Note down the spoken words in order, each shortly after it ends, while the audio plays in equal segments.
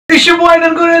It's your boy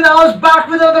Gooner in the house, back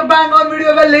with another bang on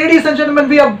video. Well, ladies and gentlemen,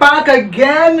 we are back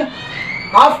again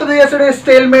after the yesterday's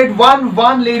stalemate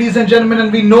 1-1, ladies and gentlemen,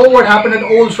 and we know what happened at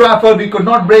Old Trafford. We could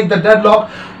not break the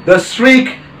deadlock. The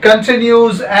streak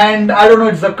continues, and I don't know,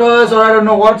 it's the curse or I don't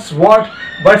know what's what,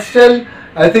 but still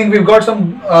I think we've got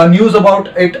some news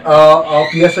about it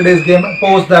of yesterday's game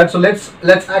post that. So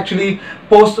let's actually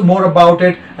post more about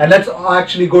it, and let's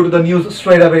actually go to the news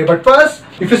straight away. But first,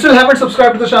 if you still haven't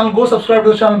subscribed to the channel, go subscribe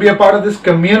to the channel, be a part of this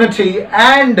community,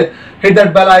 and hit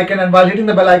that bell icon. And while hitting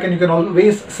the bell icon, you can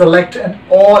always select an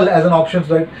all as an option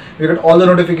so that you get all the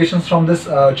notifications from this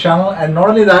channel. And not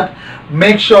only that,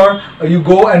 make sure you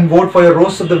go and vote for your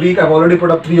roast of the week. I've already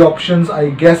put up 3 options. I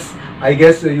guess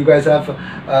you guys have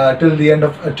till the end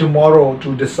of tomorrow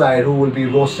to decide who will be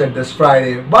roasted this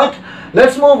Friday. But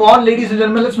let's move on, ladies and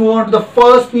gentlemen. Let's move on to the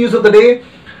first news of the day.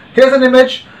 Here's an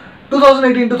image.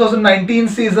 2018-2019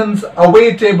 season's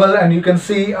away table, and you can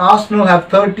see Arsenal have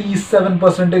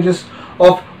 37%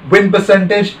 of win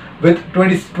percentage with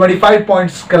 25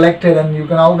 points collected, and you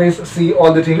can always see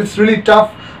all the teams. It's really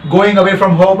tough going away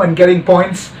from home and getting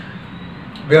points.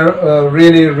 We're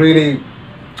really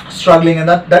struggling, and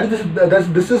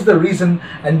this is the reason,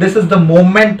 and this is the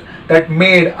moment that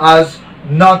made us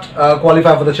not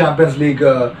qualify for the Champions League,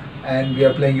 and we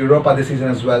are playing Europa this season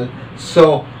as well.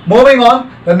 So moving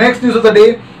on, the next news of the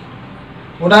day.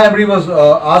 Unai Emery was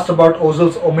asked about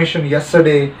Ozil's omission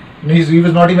yesterday. He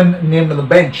was not even named on the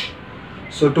bench.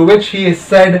 So to which he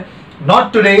said,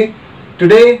 "Not today.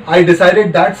 Today I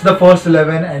decided that's the first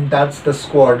 11 and that's the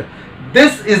squad."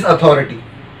 This is authority.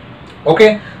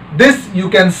 Okay, this you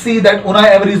can see that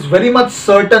Unai Emery is very much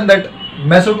certain that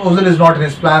Mesut Ozil is not in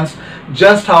his plans,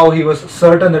 just how he was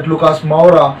certain that Lucas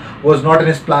Moura was not in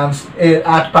his plans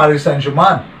at Paris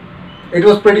Saint-Germain. It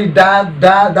was pretty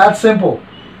that simple.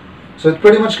 So it's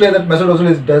pretty much clear that Mesut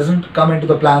Ozil doesn't come into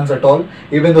the plans at all,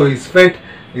 even though he's fit,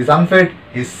 he's unfit,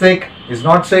 he's sick, he's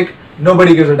not sick.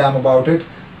 Nobody gives a damn about it.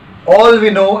 All we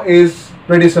know is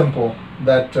pretty simple,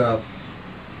 that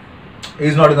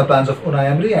he's not in the plans of Unai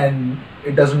Emery, and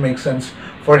it doesn't make sense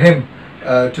for him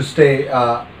to stay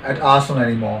at Arsenal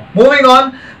anymore. Moving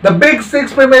on, the Big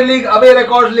 6 Premier League away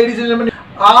records, ladies and gentlemen.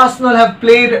 Arsenal have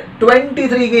played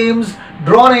 23 games,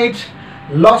 drawn 8,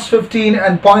 lost 15,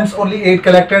 and points only 8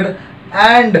 collected.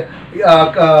 And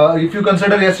if you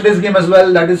consider yesterday's game as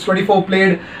well, that is 24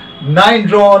 played, 9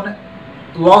 drawn,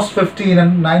 lost 15,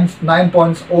 and 9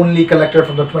 points only collected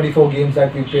from the 24 games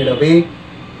that we played away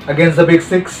against the Big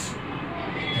 6.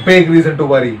 Big reason to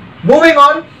worry. Moving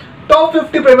on, top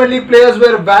 50 Premier League players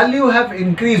where value have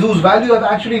increased, whose value have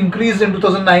actually increased in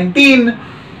 2019.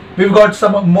 We've got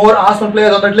some more Arsenal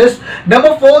players on that list. Number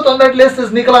 4th on that list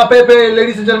is Nicolas Pepe,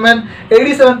 ladies and gentlemen.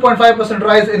 87.5%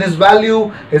 rise in his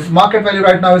value. His market value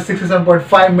right now is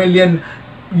 £67.5 million.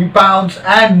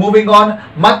 And moving on,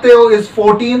 Matteo is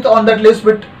 14th on that list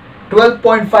with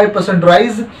 12.5%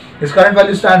 rise. His current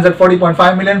value stands at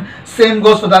 40.5 million. Same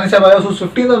goes for Dani Ceballos, who's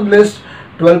 15th on the list.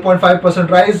 12.5%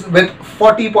 rise with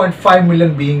 40.5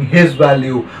 million being his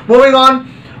value. Moving on,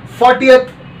 20th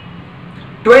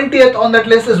on that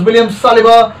list is William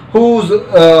Saliba, whose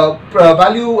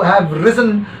value have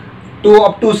risen to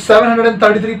up to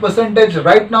 733%.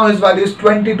 Right now his value is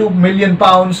 22 million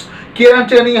pounds. Kieran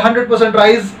Tierney, 100%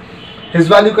 rise. His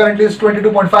value currently is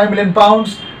 22.5 million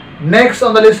pounds. Next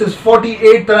on the list is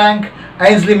 48th rank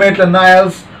Ainsley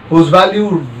Maitland-Niles, whose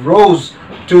value rose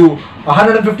to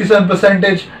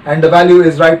 157%, and the value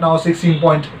is right now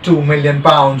 16.2 million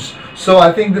pounds. So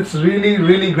I think it's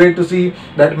really great to see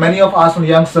that many of Arsenal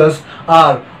youngsters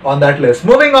are on that list.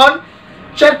 Moving on,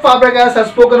 Cesc Fabregas has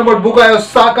spoken about Bukayo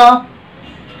Saka.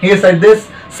 He said this: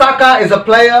 "Saka is a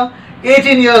player,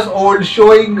 18 years old,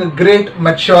 showing great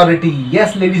maturity."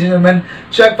 Yes, ladies and gentlemen,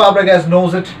 Cesc Fabregas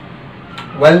knows it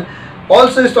well.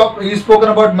 Also, he's spoken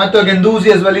about Matteo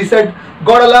Guendouzi as well. He said,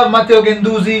 "Gotta love Matteo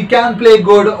Guendouzi, can play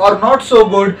good or not so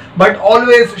good, but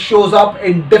always shows up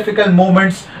in difficult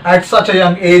moments at such a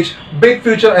young age. Big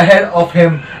future ahead of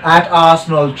him at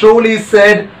Arsenal." Truly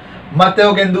said,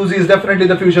 Matteo Guendouzi is definitely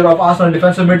the future of Arsenal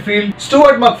defensive midfield.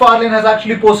 Stuart McFarlane has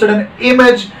actually posted an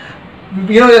image.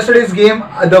 You know, yesterday's game,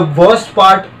 the worst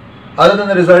part, other than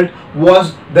the result,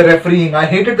 was the refereeing. I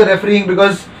hated the refereeing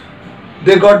because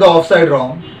they got the offside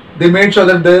wrong. They made sure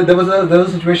that there was a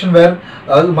situation where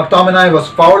McTominay was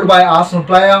fouled by Arsenal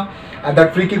player, and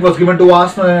that free kick was given to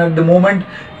Arsenal, and at the moment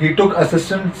he took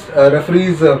assistant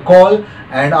referee's call,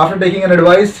 and after taking an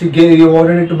advice he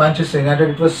awarded it to Manchester United.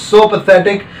 It was so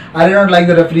pathetic. I did not like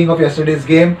the refereeing of yesterday's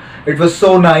game. It was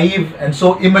so naive and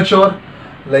so immature.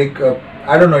 Like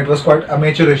I don't know, it was quite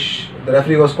amateurish the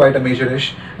referee was quite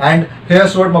amateurish. And here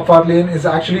Stuart McFarlane is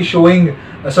actually showing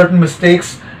certain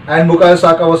mistakes, and Bukayo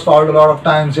Saka was fouled a lot of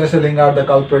times. Jesse Lingard the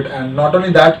culprit, and not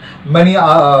only that, many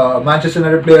Manchester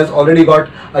United players already got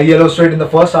a yellow straight in the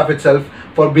first half itself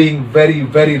for being very,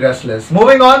 very restless.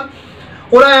 Moving on,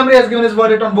 Unai Emery has given his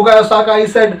verdict on Bukayo Saka. He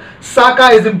said Saka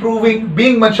is improving,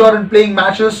 being mature and playing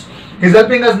matches. He's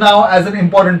helping us now as an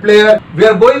important player. We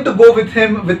are going to go with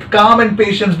him with calm and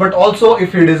patience, but also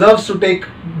if he deserves to take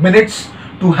minutes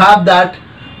to have that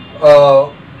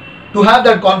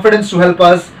confidence to help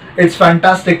us, it's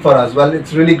fantastic for us. Well,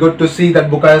 it's really good to see that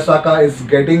Bukayo Saka is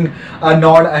getting a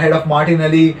nod ahead of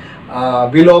Martinelli,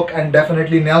 Willock, and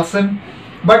definitely Nelson.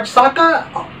 But Saka,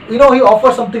 he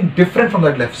offers something different from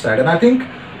that left side, and I think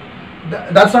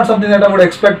that's not something that I would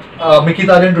expect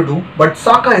Mkhitaryan to do. But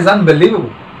Saka is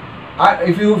unbelievable.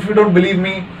 If you don't believe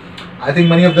me, I think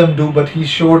many of them do, but he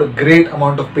showed a great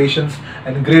amount of patience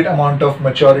and great amount of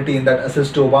maturity in that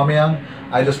assist to Aubameyang.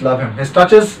 I just love him. His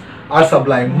touches are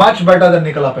sublime, much better than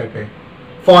Nicolas Pepe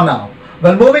for now.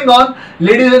 Well, moving on,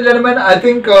 ladies and gentlemen, I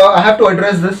think I have to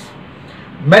address this.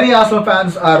 Many Arsenal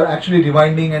fans are actually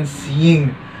rewinding and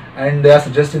seeing, and they are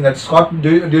suggesting that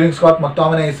during Scott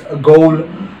McTominay's goal,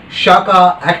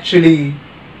 Xhaka actually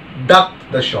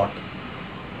ducked the shot.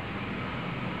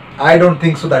 I don't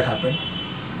think so that happened.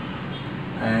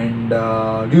 And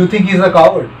do you think he's a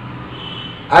coward?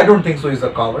 I don't think so he's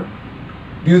a coward.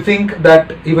 Do you think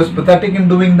that he was pathetic in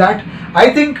doing that? I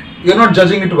think you're not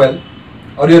judging it well,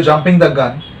 or you're jumping the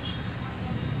gun.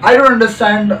 I don't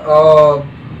understand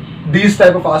these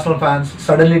type of Arsenal fans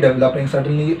suddenly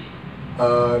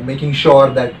making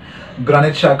sure that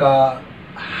Granit Xhaka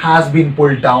has been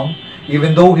pulled down,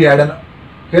 even though he had a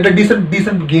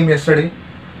decent game yesterday.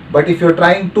 But if you're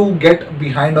trying to get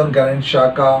behind on Granit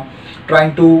Xhaka,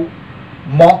 trying to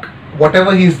mock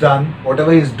whatever he's done,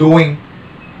 whatever he's doing,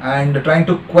 and trying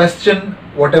to question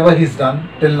whatever he's done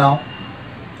till now,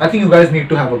 I think you guys need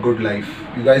to have a good life.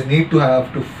 You guys need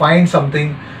to find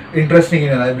something interesting in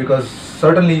your life, because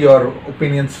certainly your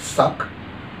opinions suck.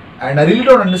 And I really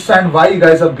don't understand why you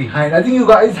guys are behind. I think you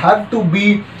guys have to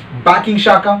be backing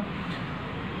Xhaka.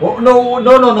 Oh,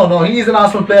 no. He is an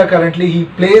Arsenal player currently. He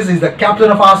plays. He's the captain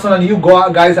of Arsenal, and you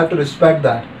guys have to respect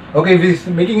that. Okay, if he's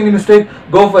making any mistake,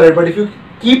 go for it. But if you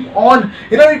keep on,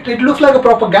 it looks like a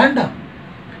propaganda.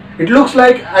 It looks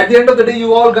like at the end of the day,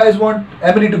 you all guys want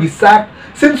Emery to be sacked.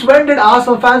 Since when did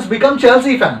Arsenal fans become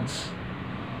Chelsea fans?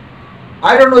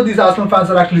 I don't know if these Arsenal fans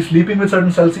are actually sleeping with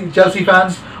certain Chelsea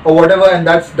fans or whatever, and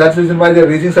that's the reason why they're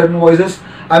raising certain voices.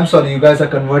 I'm sorry, you guys are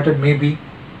converted maybe.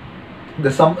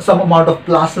 There's some amount of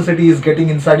plasticity is getting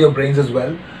inside your brains as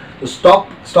well. So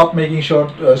stop making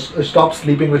sure, stop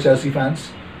sleeping with Chelsea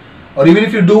fans. Or even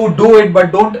if you do it,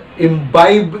 but don't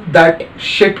imbibe that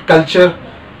shit culture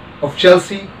of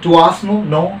Chelsea to Arsenal.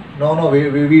 No. We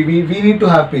need to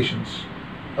have patience.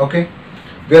 Okay,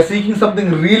 we are seeking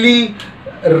something really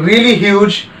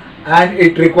huge, and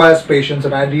it requires patience.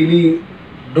 And I really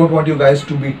don't want you guys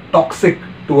to be toxic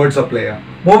towards a player.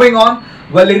 Moving on.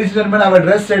 Well, ladies and gentlemen, I've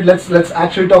addressed it. Let's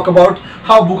actually talk about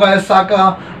how Bukayo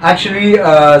Saka actually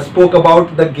spoke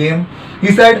about the game.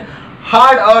 He said,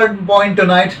 "Hard-earned point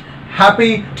tonight.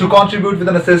 Happy to contribute with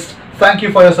an assist. Thank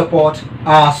you for your support,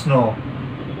 Arsenal."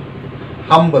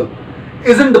 Humble.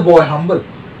 Isn't the boy humble?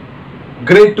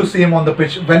 Great to see him on the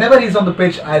pitch. Whenever he's on the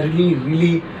pitch, I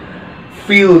really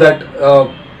feel that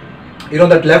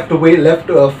that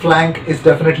left flank is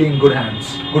definitely in good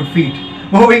hands, good feet.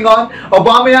 Moving on,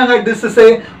 Aubameyang had this to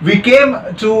say: "We came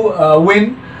to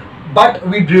win, but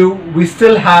we drew. We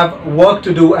still have work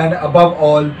to do, and above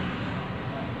all,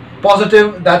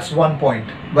 positive. That's 1 point."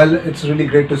 Well, it's really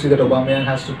great to see that Aubameyang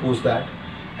has to post that,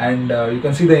 and you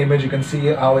can see the image. You can see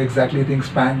how exactly things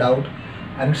panned out,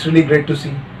 and it's really great to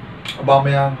see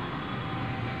Aubameyang.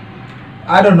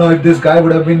 I don't know if this guy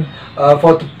would have been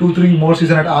for 2-3 more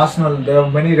seasons at Arsenal. There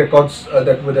are many records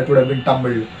that would have been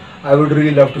tumbled. I would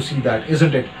really love to see that,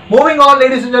 isn't it? Moving on,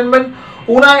 ladies and gentlemen,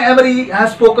 Unai Emery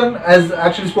has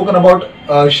actually spoken about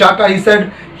Xhaka. He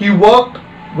said he worked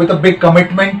with a big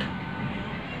commitment.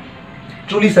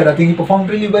 Truly said, I think he performed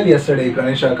really well yesterday,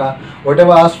 Granit Xhaka.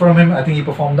 Whatever asked from him, I think he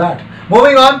performed that.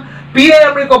 Moving on,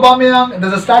 pierre-emerick Aubameyang.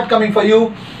 There's a stat coming for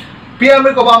you.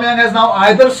 Pierre-Emerick Aubameyang has now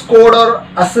either scored or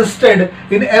assisted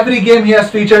in every game he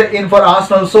has featured in for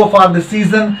Arsenal so far this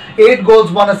season. 8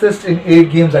 goals, 1 assist in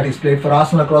 8 games that he's played for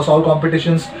Arsenal across all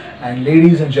competitions. And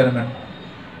ladies and gentlemen,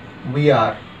 we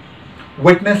are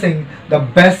witnessing the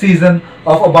best season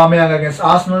of Aubameyang against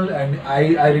Arsenal, and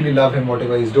I really love him,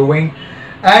 whatever he's doing.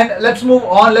 And let's move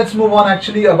on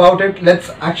actually about it. Let's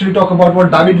actually talk about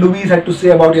what David Luiz had to say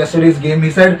about yesterday's game.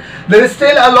 He said, "There is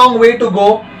still a long way to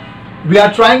go. We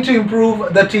are trying to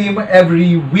improve the team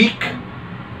every week.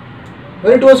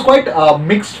 Well, it was quite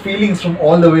mixed feelings from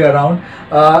all the way around.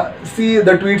 See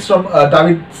the tweets from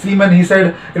David Seaman. He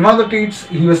said in one of the tweets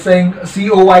he was saying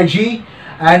COYG,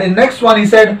 and in next one he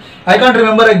said, I can't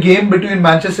remember a game between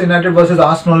Manchester United versus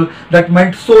Arsenal that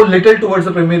meant so little towards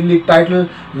the Premier League title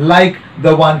like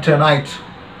the one tonight.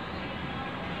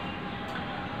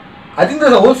 I think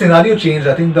the whole scenario changed.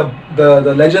 I think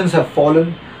the legends have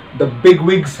fallen, the big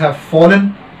wigs have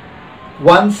fallen.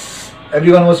 Once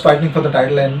everyone was fighting for the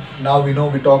title, and now we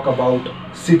talk about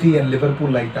City and Liverpool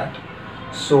like that.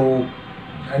 So,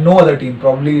 and no other team.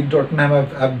 Probably Tottenham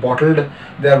have bottled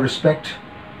their respect.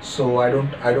 So I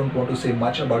don't want to say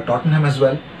much about Tottenham as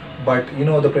well. But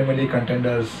the Premier League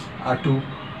contenders are two,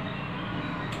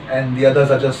 and the others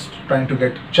are just trying to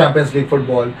get Champions League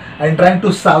football and trying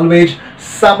to salvage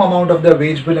some amount of their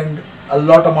wage bill and a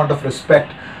lot amount of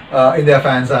respect in their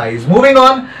fans' eyes. Moving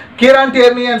on, Kieran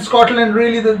Tierney and Scotland.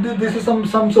 Really, this is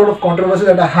some sort of controversy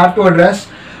that I have to address.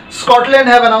 Scotland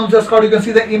have announced their squad. You can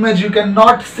see the image. You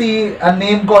cannot see a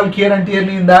name called Kieran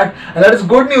Tierney in that, and that is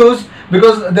good news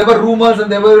because there were rumors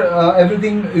and there were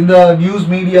everything in the news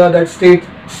media that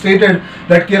stated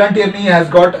that Kieran Tierney has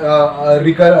got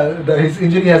his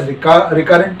injury has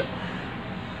recurrent.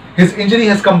 His injury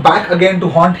has come back again to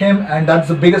haunt him, and that's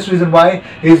the biggest reason why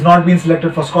he has not been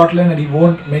selected for Scotland and he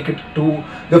won't make it to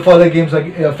the further games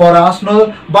for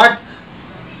Arsenal. But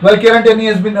well, Kieran Tierney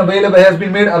has been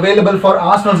made available for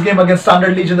Arsenal's game against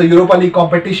Standard Liège in the Europa League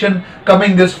competition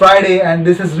coming this Friday, and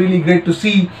this is really great to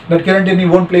see that Kieran Tierney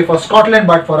won't play for Scotland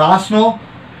but for Arsenal,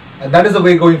 and that is the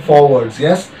way going forwards.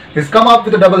 Yes, he's come up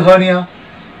with a double hernia.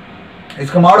 He's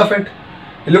come out of it.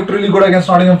 He looked really good against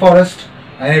Nottingham Forest,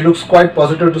 and he looks quite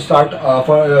positive to start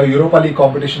for Europa League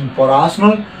competition for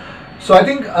Arsenal. So I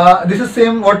think this is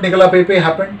same what Nicolas Pepe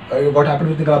happened. What happened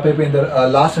with Nicolas Pepe in the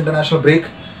last international break.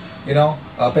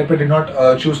 Pepe did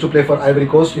not choose to play for Ivory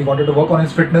Coast. He wanted to work on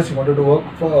his fitness. He wanted to work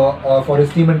for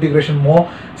his team integration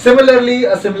more. Similarly,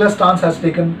 a similar stance has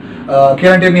taken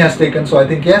Kieran Tierney has taken. So I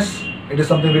think yes, it is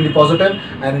something really positive.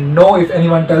 And no, if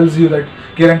anyone tells you that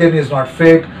Kieran Tierney is not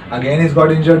fit, again he's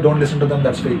got injured, don't listen to them.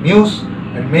 That's fake news.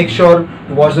 And make sure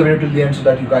to watch the video till the end so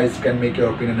that you guys can make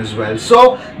your opinion as well.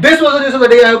 So this was the news of the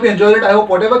day. I hope you enjoyed it. I hope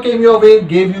whatever came your way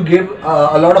gave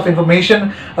a lot of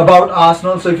information about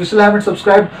Arsenal. So if you still haven't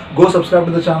subscribed, go subscribe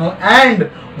to the channel and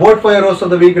vote for your roast of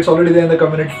the week. It's already there in the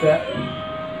community tab.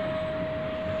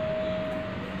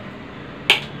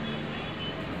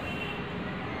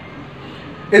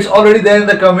 It's already there in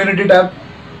the community tab.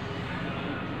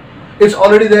 It's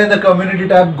already there in the community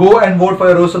tab. Go and vote for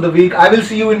your roast of the week. I will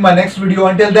see you in my next video.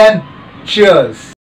 Until then, cheers.